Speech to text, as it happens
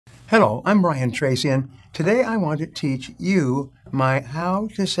Hello, I'm Brian Tracy, and today I want to teach you my How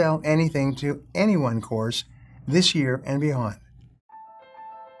to Sell Anything to Anyone course this year and beyond.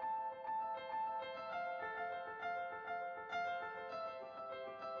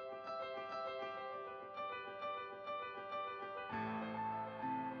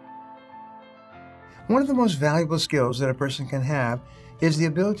 One of the most valuable skills that a person can have is the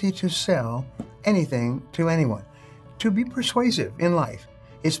ability to sell anything to anyone, to be persuasive in life.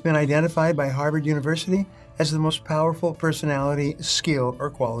 It's been identified by Harvard University as the most powerful personality, skill, or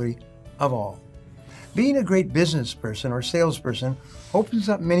quality of all. Being a great business person or salesperson opens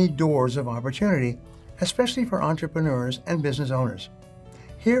up many doors of opportunity, especially for entrepreneurs and business owners.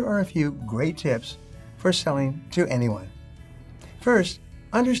 Here are a few great tips for selling to anyone. First,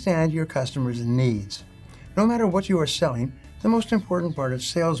 understand your customer's needs. No matter what you are selling, the most important part of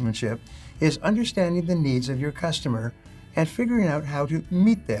salesmanship is understanding the needs of your customer and figuring out how to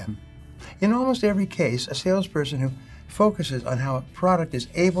meet them. In almost every case, a salesperson who focuses on how a product is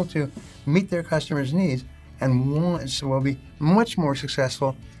able to meet their customer's needs and wants will be much more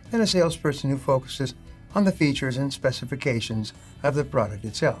successful than a salesperson who focuses on the features and specifications of the product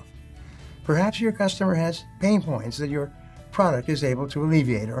itself. Perhaps your customer has pain points that your product is able to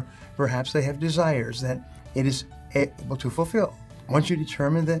alleviate, or perhaps they have desires that it is able to fulfill. Once you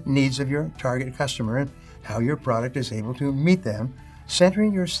determine the needs of your target customer and how your product is able to meet them,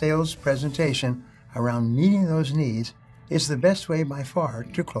 centering your sales presentation around meeting those needs is the best way by far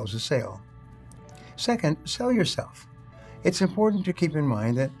to close a sale. Second, sell yourself. It's important to keep in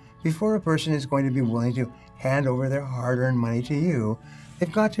mind that before a person is going to be willing to hand over their hard-earned money to you,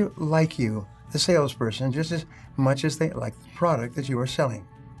 they've got to like you, the salesperson, just as much as they like the product that you are selling.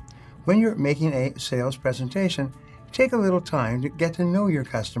 When you're making a sales presentation, take a little time to get to know your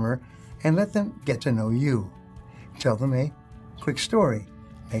customer and let them get to know you. Tell them a quick story,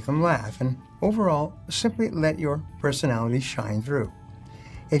 make them laugh, and overall, simply let your personality shine through.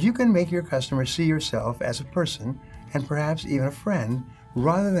 If you can make your customer see yourself as a person and perhaps even a friend,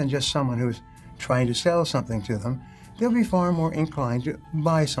 rather than just someone who is trying to sell something to them, they'll be far more inclined to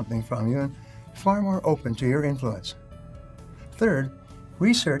buy something from you and far more open to your influence. Third,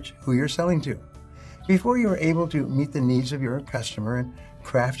 research who you're selling to. Before you are able to meet the needs of your customer and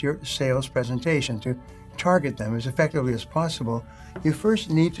craft your sales presentation to target them as effectively as possible, you first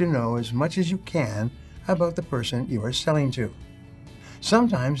need to know as much as you can about the person you are selling to.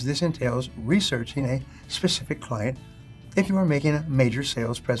 Sometimes this entails researching a specific client if you are making a major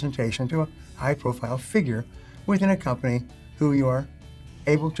sales presentation to a high-profile figure within a company who you are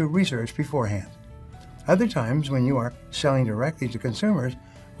able to research beforehand. Other times, when you are selling directly to consumers,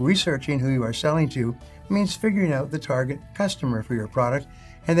 researching who you are selling to means figuring out the target customer for your product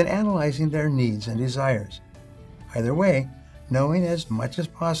and then analyzing their needs and desires. Either way, knowing as much as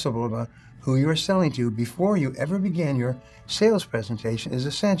possible about who you are selling to before you ever begin your sales presentation is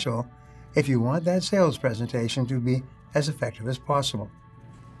essential if you want that sales presentation to be as effective as possible.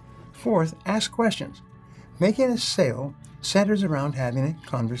 Fourth, ask questions. Making a sale centers around having a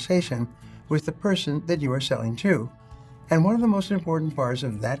conversation with the person that you are selling to, and one of the most important parts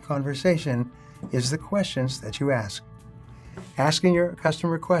of that conversation is the questions that you ask. Asking your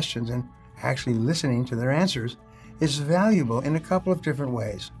customer questions and actually listening to their answers is valuable in a couple of different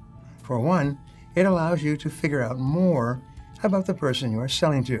ways. For one, it allows you to figure out more about the person you are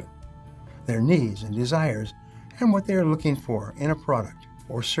selling to, their needs and desires, and what they are looking for in a product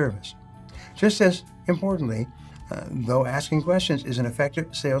or service. Just as importantly, though, asking questions is an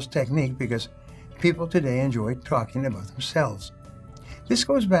effective sales technique because people today enjoy talking about themselves. This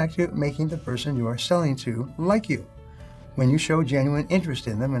goes back to making the person you are selling to like you. When you show genuine interest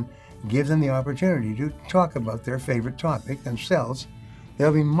in them and give them the opportunity to talk about their favorite topic themselves,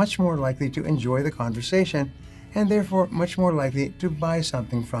 they'll be much more likely to enjoy the conversation and therefore much more likely to buy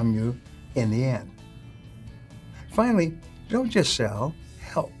something from you in the end. Finally, don't just sell,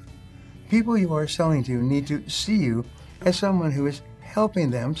 help. People you are selling to need to see you as someone who is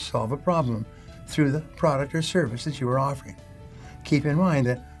helping them solve a problem through the product or service that you are offering. Keep in mind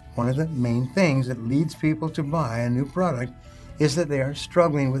that one of the main things that leads people to buy a new product is that they are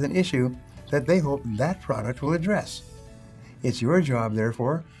struggling with an issue that they hope that product will address. It's your job,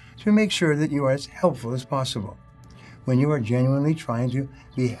 therefore, to make sure that you are as helpful as possible. When you are genuinely trying to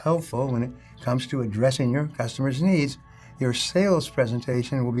be helpful when it comes to addressing your customer's needs, your sales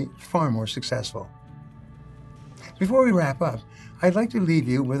presentation will be far more successful. Before we wrap up, I'd like to leave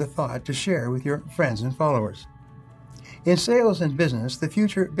you with a thought to share with your friends and followers. In sales and business, the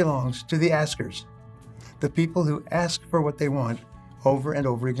future belongs to the askers, the people who ask for what they want over and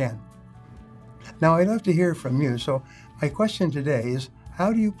over again. Now, I'd love to hear from you, so my question today is,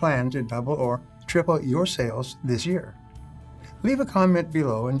 how do you plan to double or triple your sales this year? Leave a comment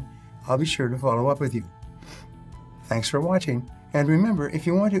below and I'll be sure to follow up with you. Thanks for watching, and remember, if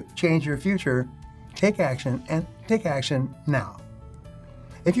you want to change your future, take action, and take action now.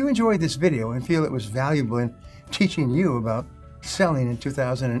 If you enjoyed this video and feel it was valuable in teaching you about selling in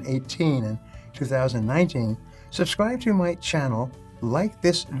 2018 and 2019, subscribe to my channel, like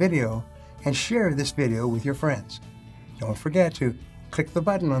this video, and share this video with your friends. Don't forget to click the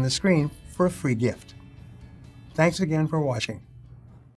button on the screen for a free gift. Thanks again for watching.